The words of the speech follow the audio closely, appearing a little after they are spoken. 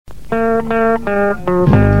Great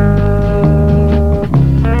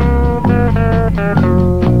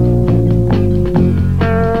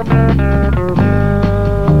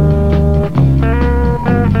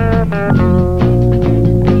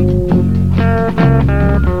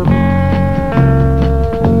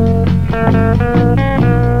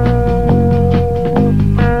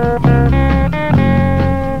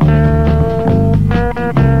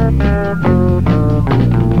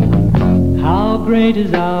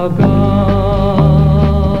is our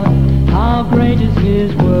God, how great is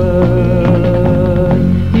His word.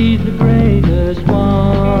 He's the greatest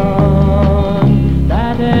one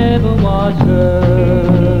that ever was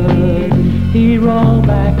heard. He rolled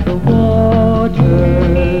back the waters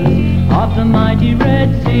of the mighty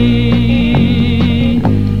Red Sea,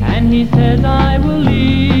 and He says, I will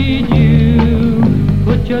lead you,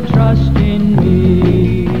 put your trust in me.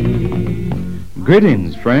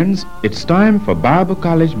 Greetings, friends. It's time for Bible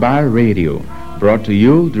College by Radio, brought to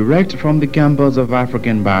you direct from the campus of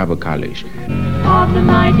African Bible College. Of the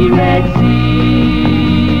mighty Red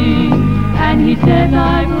Sea, and He said,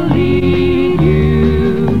 I will lead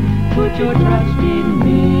you, put your trust in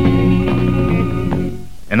me.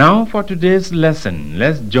 And now for today's lesson,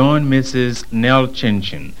 let's join Mrs. Nell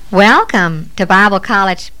Chinchin. Welcome to Bible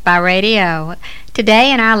College by Radio.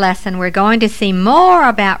 Today in our lesson we're going to see more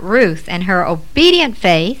about Ruth and her obedient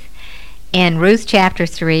faith in Ruth chapter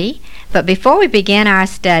 3. But before we begin our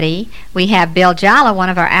study, we have Bill Jala, one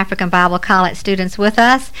of our African Bible College students, with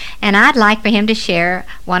us, and I'd like for him to share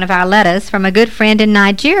one of our letters from a good friend in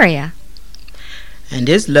Nigeria. And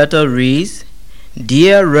this letter reads,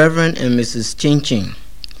 Dear Reverend and Mrs. Chinchin,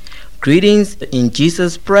 greetings in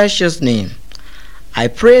Jesus' precious name. I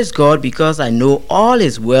praise God because I know all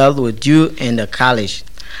is well with you and the college.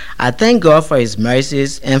 I thank God for His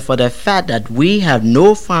mercies and for the fact that we have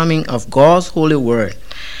no farming of God's holy word,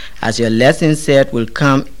 as your lesson said will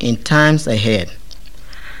come in times ahead.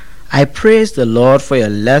 I praise the Lord for your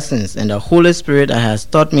lessons and the Holy Spirit that has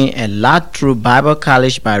taught me a lot through Bible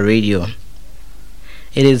College by Radio.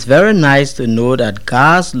 It is very nice to know that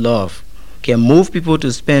God's love can move people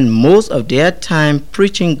to spend most of their time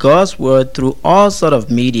preaching God's word through all sorts of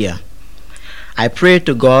media. I pray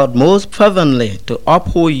to God most fervently to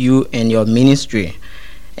uphold you and your ministry,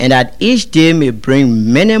 and that each day may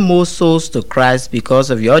bring many more souls to Christ because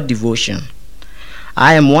of your devotion.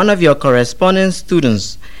 I am one of your corresponding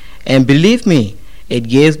students, and believe me, it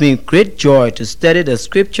gives me great joy to study the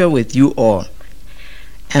scripture with you all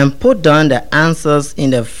and put down the answers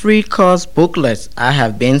in the free course booklets I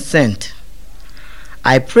have been sent.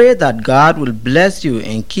 I pray that God will bless you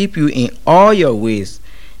and keep you in all your ways,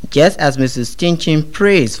 just as Mrs. Chinchin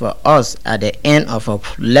prays for us at the end of her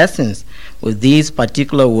lessons with these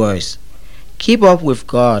particular words. Keep up with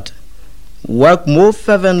God. Work more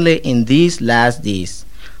fervently in these last days.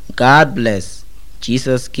 God bless.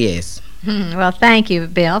 Jesus cares. Well, thank you,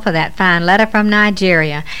 Bill, for that fine letter from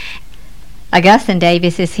Nigeria. Augustine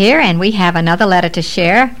Davis is here, and we have another letter to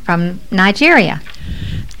share from Nigeria.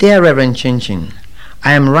 Dear Reverend Chinchin,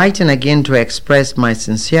 I am writing again to express my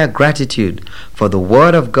sincere gratitude for the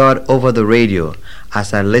Word of God over the radio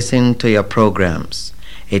as I listen to your programs.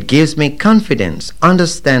 It gives me confidence,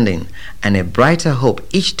 understanding, and a brighter hope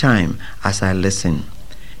each time as I listen.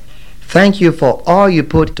 Thank you for all you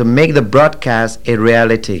put to make the broadcast a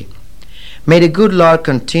reality. May the good Lord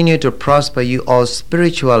continue to prosper you all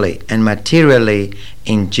spiritually and materially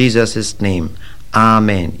in Jesus' name.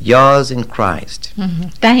 Amen. Yours in Christ.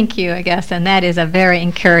 Thank you, Augustine. That is a very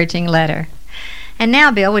encouraging letter. And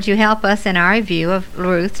now, Bill, would you help us in our review of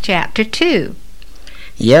Ruth chapter 2?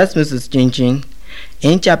 Yes, Mrs. Chinchin.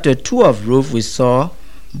 In chapter 2 of Ruth, we saw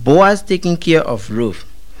Boaz taking care of Ruth,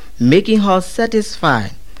 making her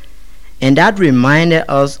satisfied. And that reminded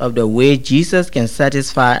us of the way Jesus can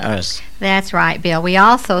satisfy us. That's right, Bill. We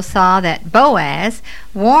also saw that Boaz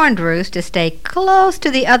warned Ruth to stay close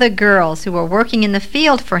to the other girls who were working in the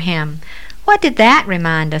field for him. What did that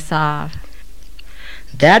remind us of?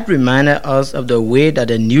 That reminded us of the way that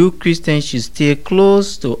the new Christians should stay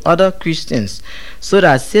close to other Christians so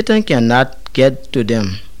that Satan cannot get to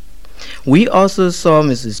them. We also saw,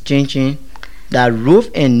 Mrs. Chinchin, that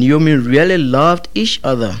Ruth and Naomi really loved each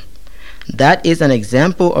other. That is an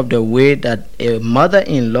example of the way that a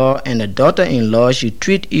mother-in-law and a daughter-in-law should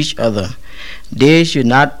treat each other. They should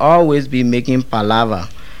not always be making palaver,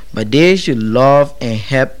 but they should love and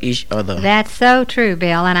help each other. That's so true,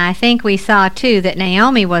 Bill, and I think we saw, too, that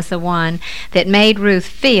Naomi was the one that made Ruth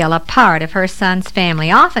feel a part of her son's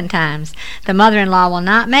family. Oftentimes, the mother-in-law will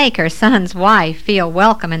not make her son's wife feel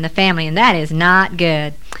welcome in the family, and that is not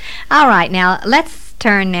good. All right, now let's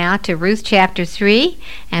turn now to Ruth chapter 3,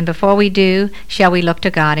 and before we do, shall we look to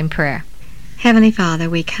God in prayer. Heavenly Father,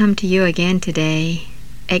 we come to you again today,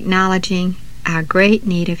 acknowledging our great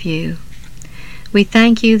need of you. We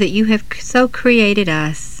thank you that you have so created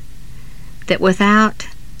us that without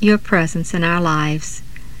your presence in our lives,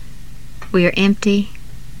 we are empty,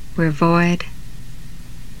 we're void.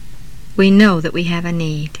 We know that we have a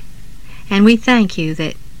need, and we thank you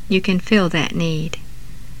that you can fill that need.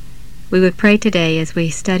 We would pray today as we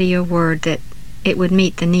study your word that it would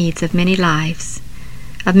meet the needs of many lives,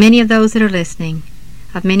 of many of those that are listening,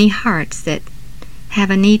 of many hearts that have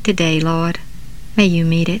a need today, Lord. May you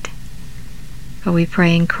meet it. For we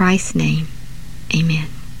pray in Christ's name. Amen.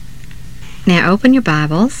 Now open your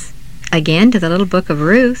Bibles again to the little book of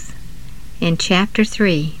Ruth in chapter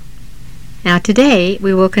 3. Now today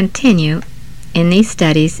we will continue in these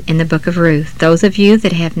studies in the book of Ruth. Those of you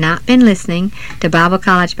that have not been listening to Bible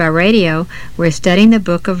College by Radio, we're studying the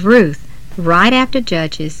book of Ruth right after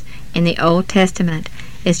Judges in the Old Testament.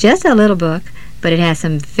 It's just a little book, but it has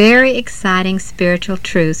some very exciting spiritual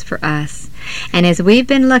truths for us. And as we've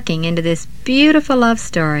been looking into this beautiful love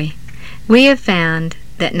story, we have found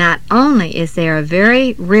that not only is there a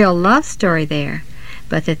very real love story there,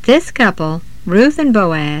 but that this couple, Ruth and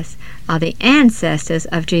Boaz, are the ancestors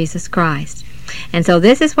of Jesus Christ. And so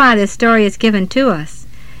this is why this story is given to us.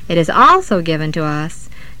 It is also given to us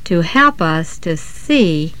to help us to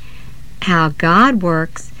see how God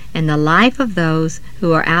works in the life of those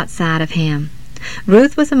who are outside of Him.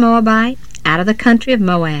 Ruth was a Moabite out of the country of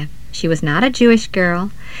Moab. She was not a Jewish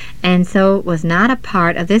girl, and so was not a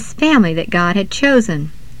part of this family that God had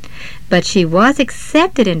chosen. But she was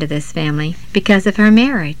accepted into this family because of her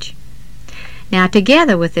marriage. Now,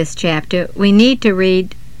 together with this chapter, we need to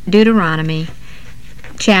read Deuteronomy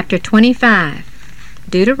chapter 25.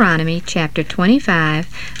 Deuteronomy chapter 25,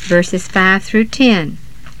 verses 5 through 10,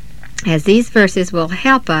 as these verses will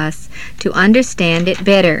help us to understand it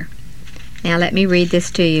better. Now, let me read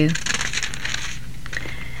this to you.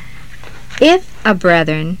 If a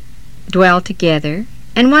brethren dwell together,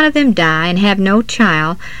 and one of them die and have no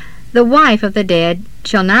child, the wife of the dead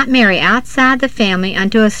shall not marry outside the family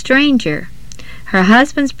unto a stranger. Her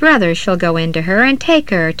husband's brother shall go into her, and take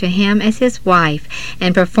her to him as his wife,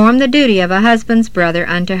 and perform the duty of a husband's brother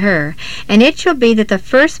unto her. And it shall be that the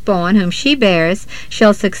firstborn whom she bears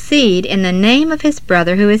shall succeed in the name of his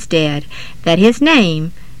brother who is dead, that his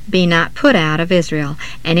name be not put out of Israel.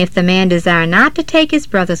 And if the man desire not to take his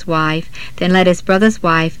brother's wife, then let his brother's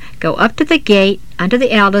wife go up to the gate unto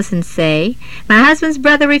the elders, and say, My husband's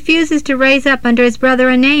brother refuses to raise up unto his brother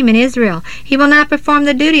a name in Israel. He will not perform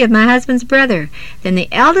the duty of my husband's brother. Then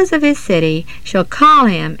the elders of his city shall call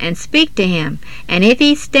him and speak to him. And if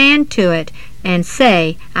he stand to it, and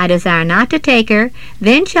say, I desire not to take her,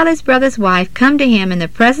 then shall his brother's wife come to him in the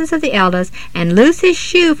presence of the elders, and loose his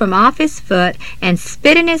shoe from off his foot, and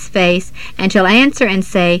spit in his face, and shall answer and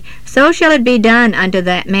say, So shall it be done unto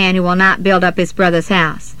that man who will not build up his brother's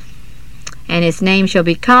house. And his name shall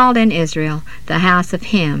be called in Israel, the house of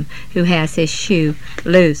him who has his shoe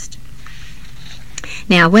loosed.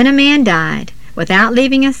 Now when a man died without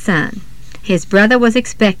leaving a son, his brother was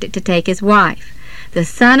expected to take his wife. The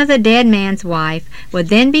son of the dead man's wife would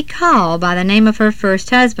then be called by the name of her first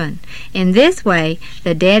husband. In this way,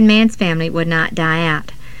 the dead man's family would not die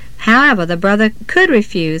out. However, the brother could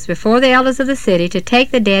refuse before the elders of the city to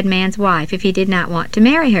take the dead man's wife if he did not want to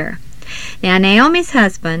marry her. Now, Naomi's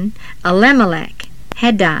husband, Elimelech,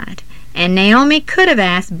 had died, and Naomi could have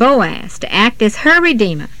asked Boaz to act as her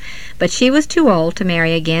redeemer, but she was too old to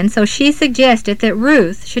marry again, so she suggested that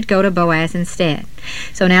Ruth should go to Boaz instead.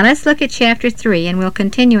 So now let's look at chapter 3, and we'll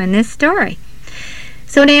continue in this story.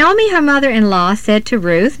 So Naomi, her mother-in-law, said to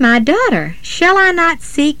Ruth, My daughter, shall I not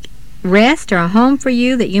seek rest or a home for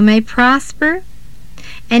you, that you may prosper?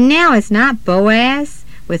 And now is not Boaz,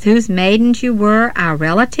 with whose maidens you were, our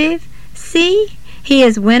relative? See, he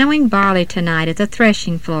is winnowing barley tonight at the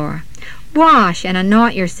threshing floor. Wash and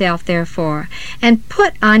anoint yourself, therefore, and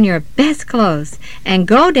put on your best clothes, and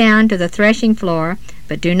go down to the threshing floor,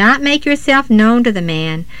 but do not make yourself known to the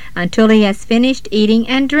man until he has finished eating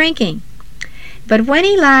and drinking. But when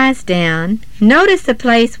he lies down, notice the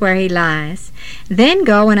place where he lies. Then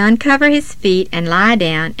go and uncover his feet and lie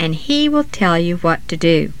down, and he will tell you what to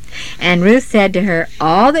do. And Ruth said to her,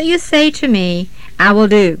 All that you say to me, I will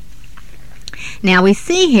do. Now we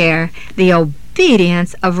see here the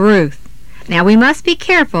obedience of Ruth. Now we must be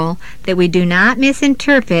careful that we do not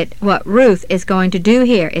misinterpret what Ruth is going to do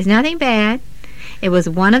here. It's nothing bad. It was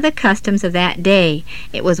one of the customs of that day.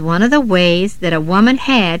 It was one of the ways that a woman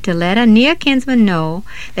had to let a near kinsman know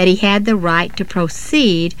that he had the right to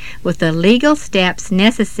proceed with the legal steps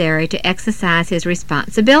necessary to exercise his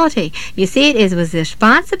responsibility. You see, it was the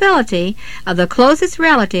responsibility of the closest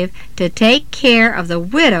relative to take care of the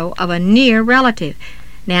widow of a near relative.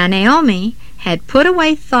 Now, Naomi had put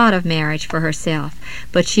away thought of marriage for herself,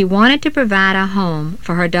 but she wanted to provide a home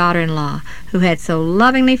for her daughter-in-law, who had so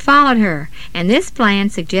lovingly followed her. And this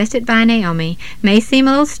plan, suggested by Naomi, may seem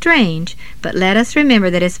a little strange, but let us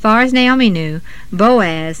remember that as far as Naomi knew,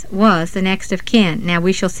 Boaz was the next of kin. Now,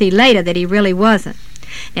 we shall see later that he really wasn't.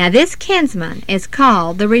 Now, this kinsman is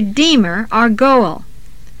called the Redeemer, or Goel.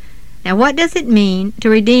 Now, what does it mean to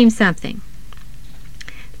redeem something?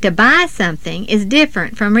 To buy something is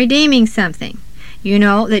different from redeeming something. You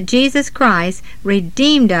know that Jesus Christ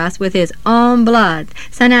redeemed us with his own blood.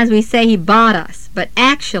 Sometimes we say he bought us, but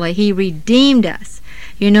actually he redeemed us.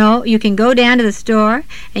 You know, you can go down to the store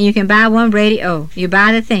and you can buy one radio. You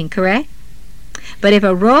buy the thing, correct? But if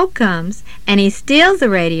a rogue comes and he steals the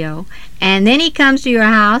radio, and then he comes to your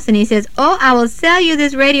house and he says, "Oh, I will sell you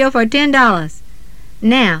this radio for $10.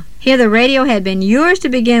 Now, here the radio had been yours to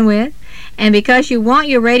begin with, and because you want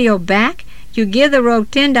your radio back, you give the rogue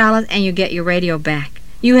 $10 and you get your radio back.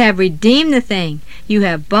 You have redeemed the thing. You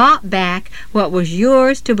have bought back what was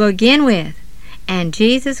yours to begin with. And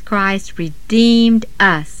Jesus Christ redeemed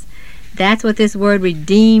us. That's what this word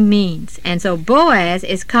redeem means. And so Boaz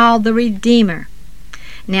is called the Redeemer.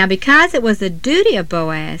 Now, because it was the duty of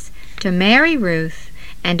Boaz to marry Ruth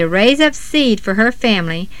and to raise up seed for her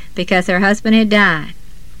family because her husband had died.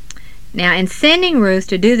 Now, in sending Ruth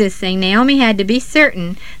to do this thing, Naomi had to be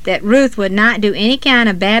certain that Ruth would not do any kind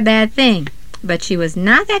of bad thing. But she was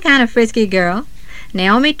not that kind of frisky girl.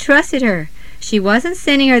 Naomi trusted her. She wasn't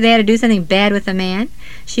sending her there to do something bad with a man.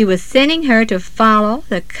 She was sending her to follow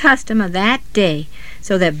the custom of that day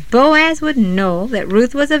so that Boaz would know that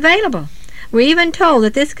Ruth was available. We're even told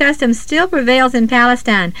that this custom still prevails in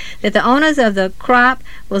Palestine, that the owners of the crop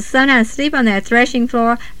will sometimes sleep on their threshing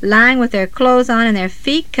floor, lying with their clothes on and their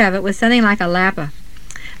feet covered with something like a lappa.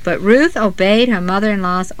 But Ruth obeyed her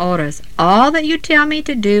mother-in-law's orders. "All that you tell me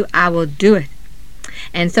to do, I will do it."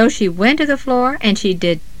 And so she went to the floor, and she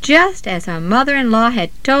did just as her mother-in-law had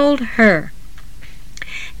told her.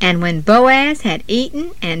 And when Boaz had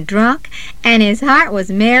eaten and drunk, and his heart was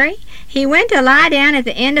merry, he went to lie down at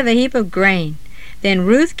the end of a heap of grain. Then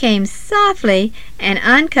Ruth came softly and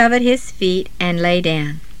uncovered his feet and lay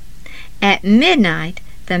down. At midnight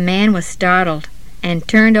the man was startled and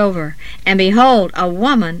turned over, and behold, a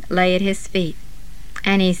woman lay at his feet.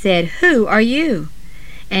 And he said, "Who are you?"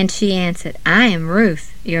 And she answered, "I am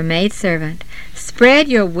Ruth, your maidservant. Spread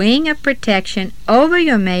your wing of protection over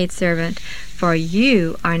your maidservant, for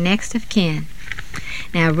you are next of kin."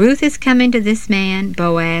 Now Ruth is coming to this man,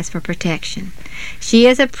 Boaz, for protection. She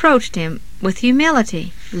has approached him with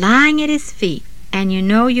humility, lying at his feet. And you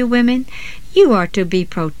know, you women, you are to be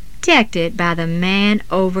protected by the man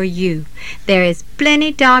over you. There is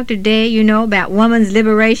plenty talk today, you know, about woman's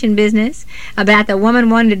liberation business, about the woman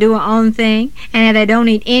wanting to do her own thing, and how they don't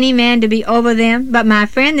need any man to be over them. But my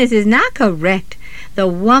friend, this is not correct. The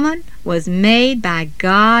woman was made by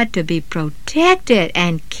God to be protected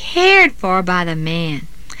and cared for by the man.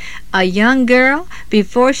 A young girl,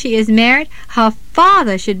 before she is married, her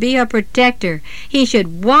father should be her protector. He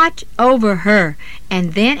should watch over her.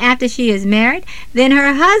 And then after she is married, then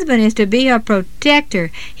her husband is to be her protector.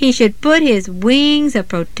 He should put his wings of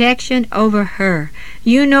protection over her.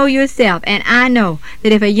 You know yourself, and I know,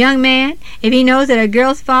 that if a young man, if he knows that a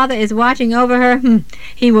girl's father is watching over her,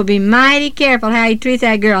 he will be mighty careful how he treats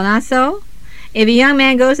that girl, not so? If a young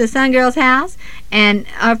man goes to some girl's house and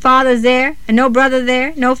her father's there, and no brother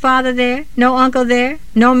there, no father there, no uncle there,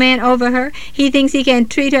 no man over her, he thinks he can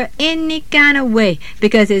treat her any kind of way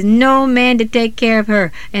because there's no man to take care of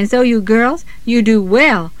her. And so you girls, you do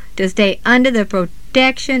well to stay under the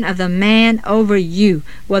protection of the man over you,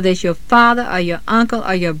 whether it's your father or your uncle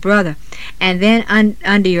or your brother, and then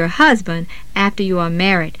under your husband after you are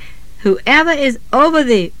married. Whoever is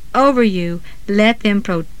over you, let them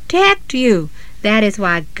protect you. That is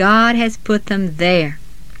why God has put them there.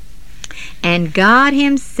 And God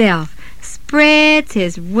himself spreads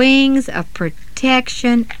his wings of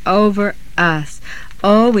protection over us.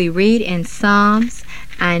 Oh, we read in Psalms.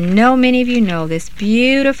 I know many of you know this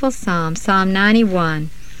beautiful psalm, Psalm 91,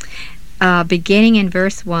 beginning in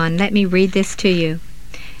verse 1. Let me read this to you.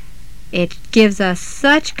 It gives us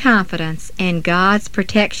such confidence in God's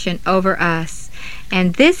protection over us.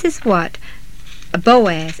 And this is what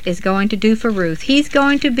Boaz is going to do for Ruth. He's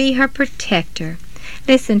going to be her protector.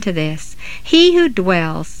 Listen to this. He who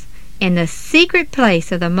dwells in the secret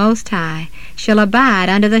place of the Most High shall abide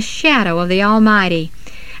under the shadow of the Almighty.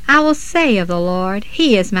 I will say of the Lord,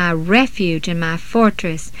 He is my refuge and my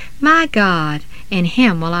fortress, my God, in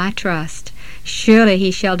Him will I trust. Surely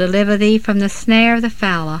He shall deliver thee from the snare of the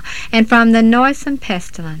fowler, and from the noisome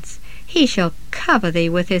pestilence. He shall cover thee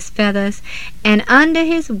with His feathers, and under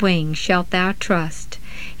His wings shalt thou trust.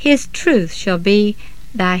 His truth shall be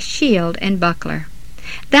thy shield and buckler.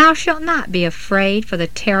 Thou shalt not be afraid for the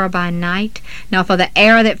terror by night, nor for the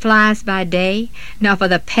arrow that flies by day, nor for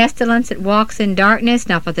the pestilence that walks in darkness,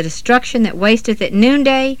 nor for the destruction that wasteth at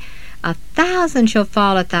noonday. 1,000 shall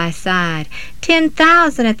fall at thy side,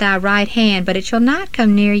 10,000 at thy right hand, but it shall not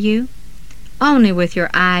come near you. Only with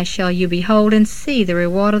your eyes shall you behold and see the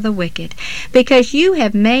reward of the wicked, because you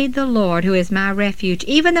have made the Lord, who is my refuge,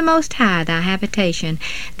 even the Most High, thy habitation.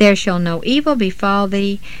 There shall no evil befall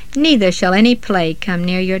thee, neither shall any plague come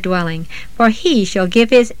near your dwelling. For He shall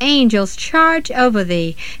give His angels charge over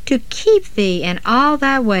thee, to keep thee in all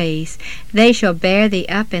thy ways. They shall bear thee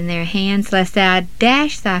up in their hands, lest thou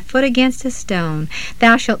dash thy foot against a stone.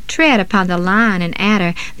 Thou shalt tread upon the lion and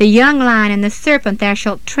adder, the young lion and the serpent thou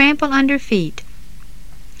shalt trample under feet.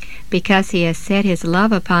 Because He has set His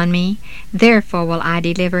love upon me, therefore will I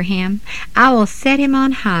deliver him. I will set him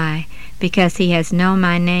on high, because he has known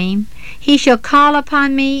my name. He shall call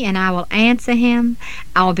upon me, and I will answer him.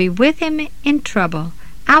 I will be with him in trouble.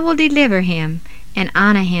 I will deliver him and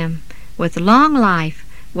honor him. With long life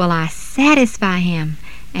will I satisfy him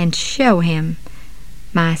and show him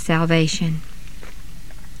my salvation.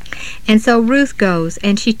 And so Ruth goes,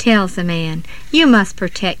 and she tells the man, you must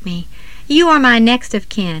protect me. You are my next of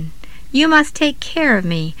kin. You must take care of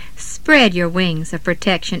me. Spread your wings of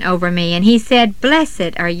protection over me. And he said,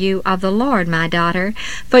 Blessed are you of the Lord, my daughter,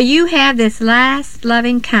 for you have this last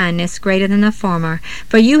loving kindness greater than the former.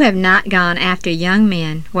 For you have not gone after young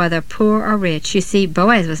men, whether poor or rich. You see,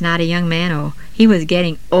 Boaz was not a young man, he was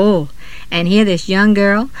getting old. And here this young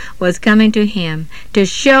girl was coming to him to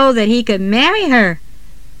show that he could marry her,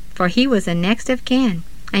 for he was the next of kin.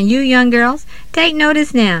 And you young girls, take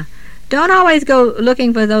notice now. Don't always go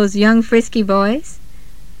looking for those young frisky boys.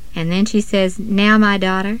 And then she says, Now, my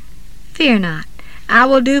daughter, fear not. I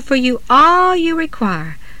will do for you all you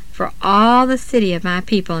require, for all the city of my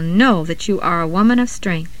people know that you are a woman of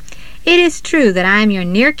strength. It is true that I am your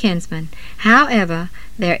near kinsman. However,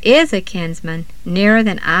 there is a kinsman nearer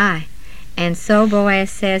than I. And so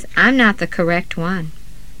Boaz says, I'm not the correct one.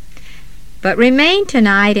 But remain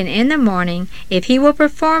tonight, and in the morning, if he will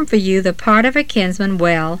perform for you the part of a kinsman,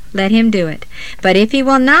 well, let him do it. But if he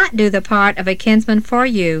will not do the part of a kinsman for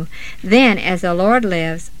you, then, as the Lord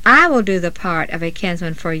lives, I will do the part of a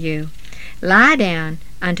kinsman for you. Lie down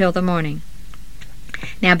until the morning.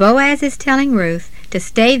 Now Boaz is telling Ruth to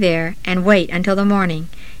stay there and wait until the morning.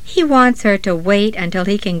 He wants her to wait until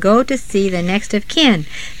he can go to see the next of kin,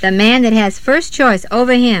 the man that has first choice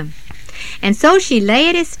over him. And so she lay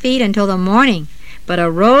at his feet until the morning, but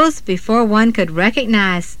arose before one could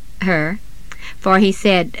recognize her, for he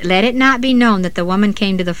said, Let it not be known that the woman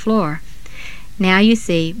came to the floor. Now you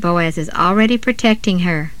see, Boaz is already protecting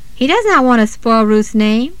her. He does not want to spoil Ruth's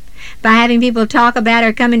name by having people talk about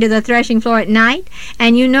her coming to the threshing floor at night.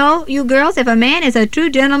 And you know, you girls, if a man is a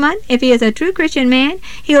true gentleman, if he is a true Christian man,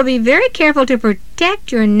 he will be very careful to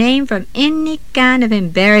protect your name from any kind of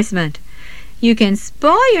embarrassment. You can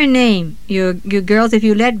spoil your name, you girls, if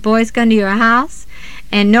you let boys come to your house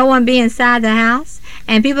and no one be inside the house,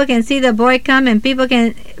 and people can see the boy come and people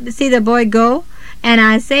can see the boy go, and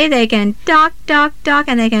I say they can talk,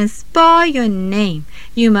 and they can spoil your name.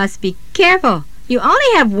 You must be careful. You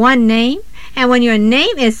only have one name, and when your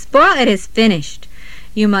name is spoiled, it is finished.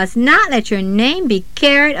 You must not let your name be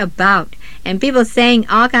carried about, and people saying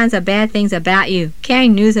all kinds of bad things about you,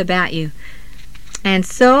 carrying news about you. And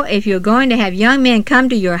so, if you're going to have young men come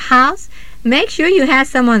to your house, make sure you have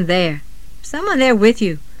someone there with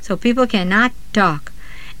you, so people cannot talk.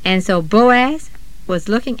 And so Boaz was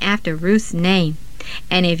looking after Ruth's name.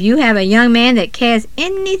 And if you have a young man that cares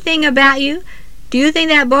anything about you, do you think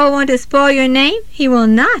that boy will want to spoil your name? He will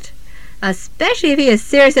not, especially if he is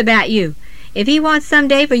serious about you. If he wants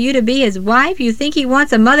someday for you to be his wife, you think he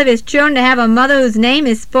wants a mother of his children to have a mother whose name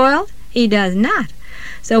is spoiled? He does not.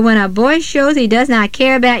 So when a boy shows he does not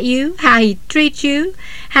care about you, how he treats you,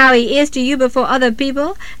 how he is to you before other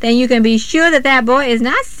people, then you can be sure that that boy is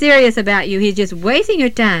not serious about you. He's just wasting your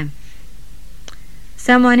time.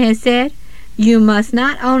 Someone has said, you must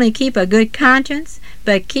not only keep a good conscience,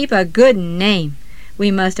 but keep a good name.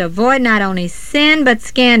 We must avoid not only sin, but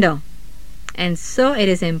scandal. And so it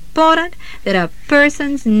is important that a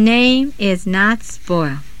person's name is not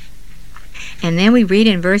spoiled. And then we read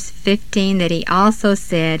in verse 15 that he also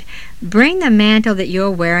said, "Bring the mantle that you're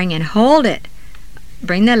wearing and hold it."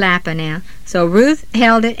 Bring the lappa now. So Ruth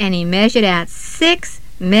held it, and he measured out 6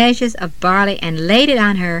 measures of barley and laid it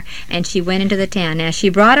on her, and she went into the town. Now she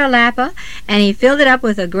brought her lappa, and he filled it up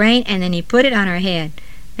with the grain, and then he put it on her head.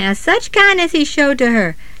 Now such kindness he showed to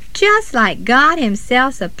her, just like God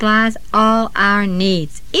himself supplies all our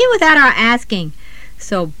needs, even without our asking.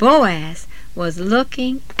 So Boaz was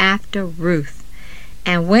looking after Ruth.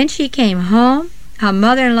 And when she came home, her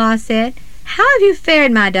mother-in-law said, "How have you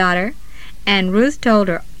fared, my daughter?" And Ruth told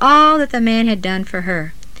her all that the man had done for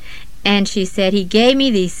her. And she said, "He gave me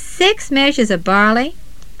these 6 measures of barley,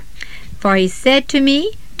 for he said to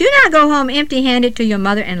me, 'Do not go home empty-handed to your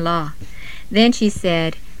mother-in-law.'" Then she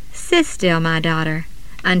said, "Sit still, my daughter,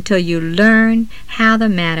 until you learn how the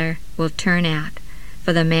matter will turn out.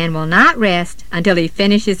 For the man will not rest until he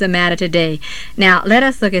finishes the matter today." Now, let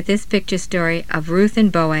us look at this picture story of Ruth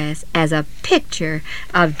and Boaz as a picture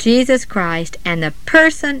of Jesus Christ and the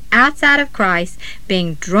person outside of Christ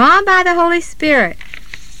being drawn by the Holy Spirit.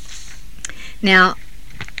 Now,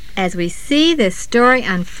 as we see this story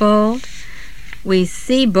unfold, we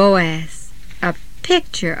see Boaz, a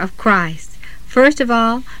picture of Christ. First of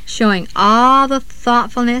all, showing all the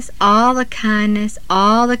thoughtfulness, all the kindness,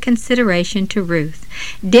 all the consideration to Ruth,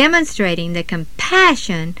 demonstrating the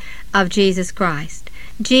compassion of Jesus Christ.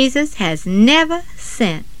 Jesus has never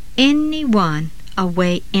sent anyone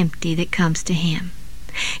away empty that comes to him.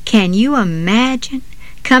 Can you imagine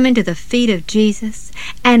coming to the feet of Jesus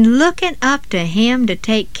and looking up to him to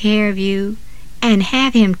take care of you and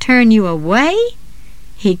have him turn you away?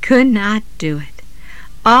 He could not do it.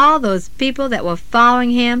 All those people that were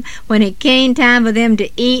following him, when it came time for them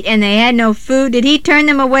to eat and they had no food, did he turn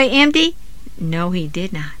them away empty? No, he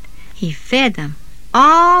did not. He fed them,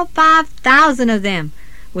 all 5,000 of them,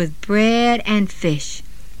 with bread and fish.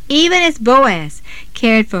 Even as Boaz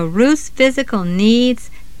cared for Ruth's physical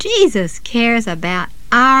needs, Jesus cares about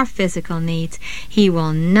our physical needs. He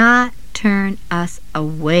will not turn us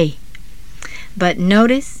away. But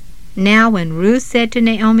notice, now when Ruth said to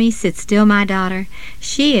Naomi, "Sit still, my daughter,"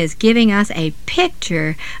 she is giving us a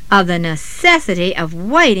picture of the necessity of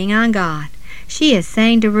waiting on God. She is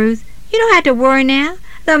saying to Ruth, "You don't have to worry now.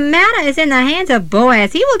 The matter is in the hands of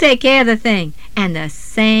Boaz. He will take care of the thing." And the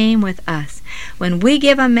same with us. When we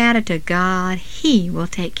give a matter to God, he will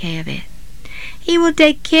take care of it. He will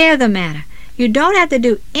take care of the matter. You don't have to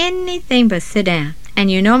do anything but sit down. And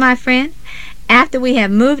you know, my friend, after we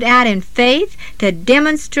have moved out in faith to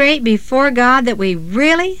demonstrate before God that we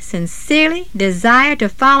really, sincerely desire to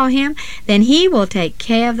follow him, then he will take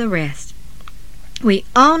care of the rest. We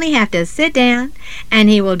only have to sit down, and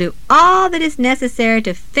he will do all that is necessary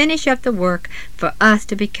to finish up the work for us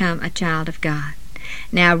to become a child of God.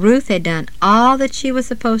 Now, Ruth had done all that she was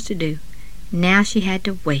supposed to do. Now she had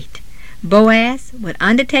to wait. Boaz would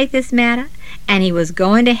undertake this matter, and he was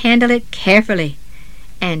going to handle it carefully.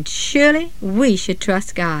 And surely we should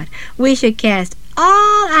trust God. We should cast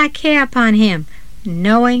all our care upon him,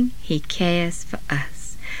 knowing he cares for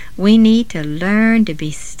us. We need to learn to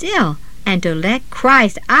be still and to let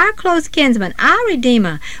Christ, our close kinsman, our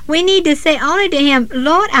Redeemer, we need to say only to him,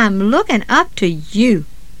 "Lord, I'm looking up to you."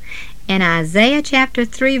 In Isaiah chapter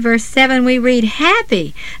 3, verse 7, we read,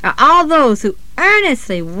 "Happy are all those who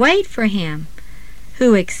earnestly wait for him,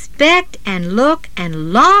 who expect and look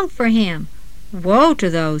and long for him. Woe to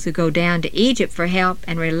those who go down to Egypt for help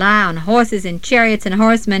and rely on horses and chariots and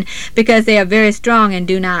horsemen, because they are very strong, and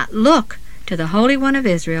do not look to the Holy One of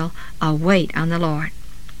Israel or wait on the Lord."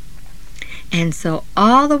 And so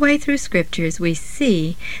all the way through Scriptures we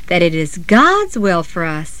see that it is God's will for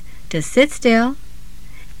us to sit still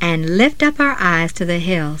and lift up our eyes to the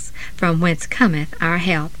hills, from whence cometh our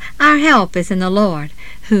help. Our help is in the Lord,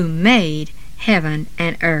 who made heaven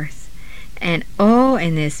and earth. And oh,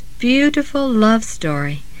 in this beautiful love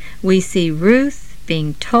story, we see Ruth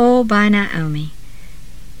being told by Naomi.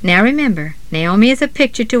 Now remember, Naomi is a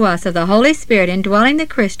picture to us of the Holy Spirit indwelling the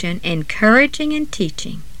Christian, encouraging and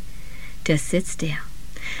teaching to sit still.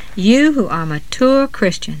 You who are mature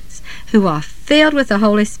Christians, who are filled with the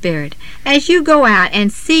Holy Spirit, as you go out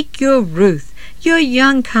and seek your Ruth, your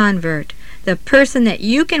young convert, the person that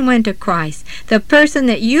you can win to Christ, the person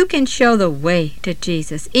that you can show the way to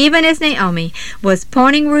Jesus, even as Naomi was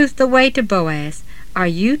pointing Ruth the way to Boaz, are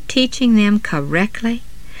you teaching them correctly?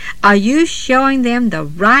 Are you showing them the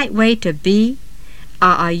right way to be? Or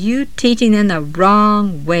are you teaching them the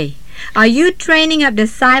wrong way? Are you training up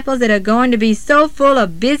disciples that are going to be so full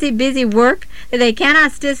of busy work that they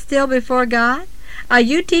cannot sit still before God? Are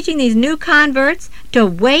you teaching these new converts to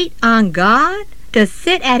wait on God, to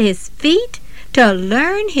sit at His feet, to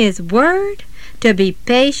learn His Word, to be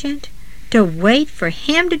patient, to wait for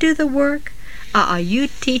Him to do the work? Or are you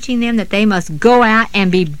teaching them that they must go out and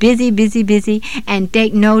be busy and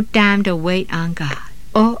take no time to wait on God?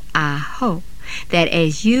 Oh, I hope that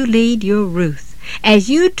as you lead your Ruth, as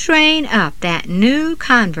you train up that new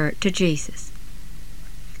convert to Jesus,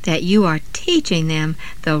 that you are teaching them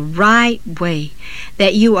the right way,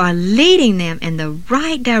 that you are leading them in the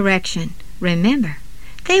right direction. Remember,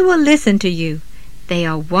 they will listen to you. They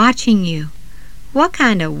are watching you. What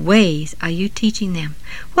kind of ways are you teaching them?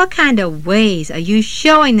 What kind of ways are you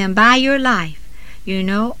showing them by your life? You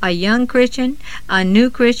know, a young Christian, a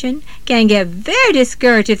new Christian, can get very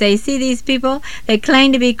discouraged if they see these people that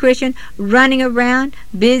claim to be Christian running around,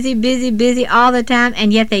 busy all the time,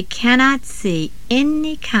 and yet they cannot see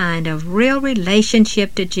any kind of real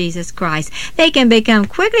relationship to Jesus Christ. They can become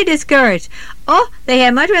quickly discouraged. Oh, they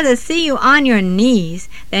had much rather see you on your knees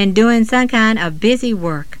than doing some kind of busy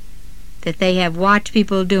work that they have watched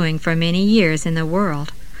people doing for many years in the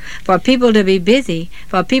world. For people to be busy,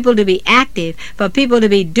 for people to be active, for people to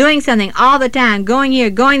be doing something all the time, going here,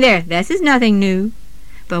 going there, this is nothing new.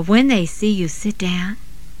 But when they see you sit down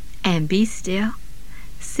and be still,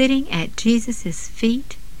 sitting at Jesus'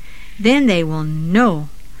 feet, then they will know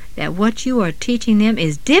that what you are teaching them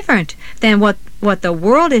is different than what the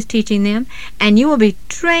world is teaching them, and you will be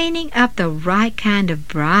training up the right kind of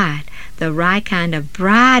bride, the right kind of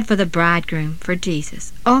bride for the bridegroom, for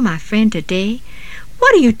Jesus. Oh, my friend, today,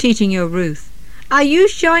 what are you teaching your Ruth? Are you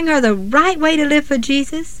showing her the right way to live for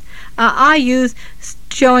Jesus? Or are you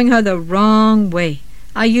showing her the wrong way?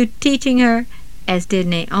 Are you teaching her, as did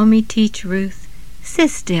Naomi teach Ruth, sit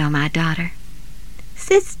still, my daughter.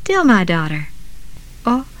 Sit still, my daughter.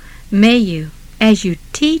 Oh, may you, as you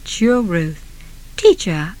teach your Ruth, teach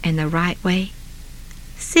her in the right way.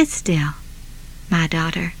 Sit still, my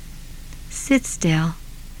daughter. Sit still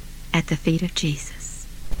at the feet of Jesus.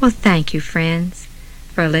 Well, thank you, friends,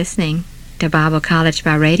 for listening to Bible College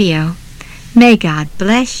by Radio. May God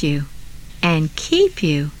bless you and keep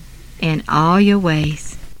you in all your ways.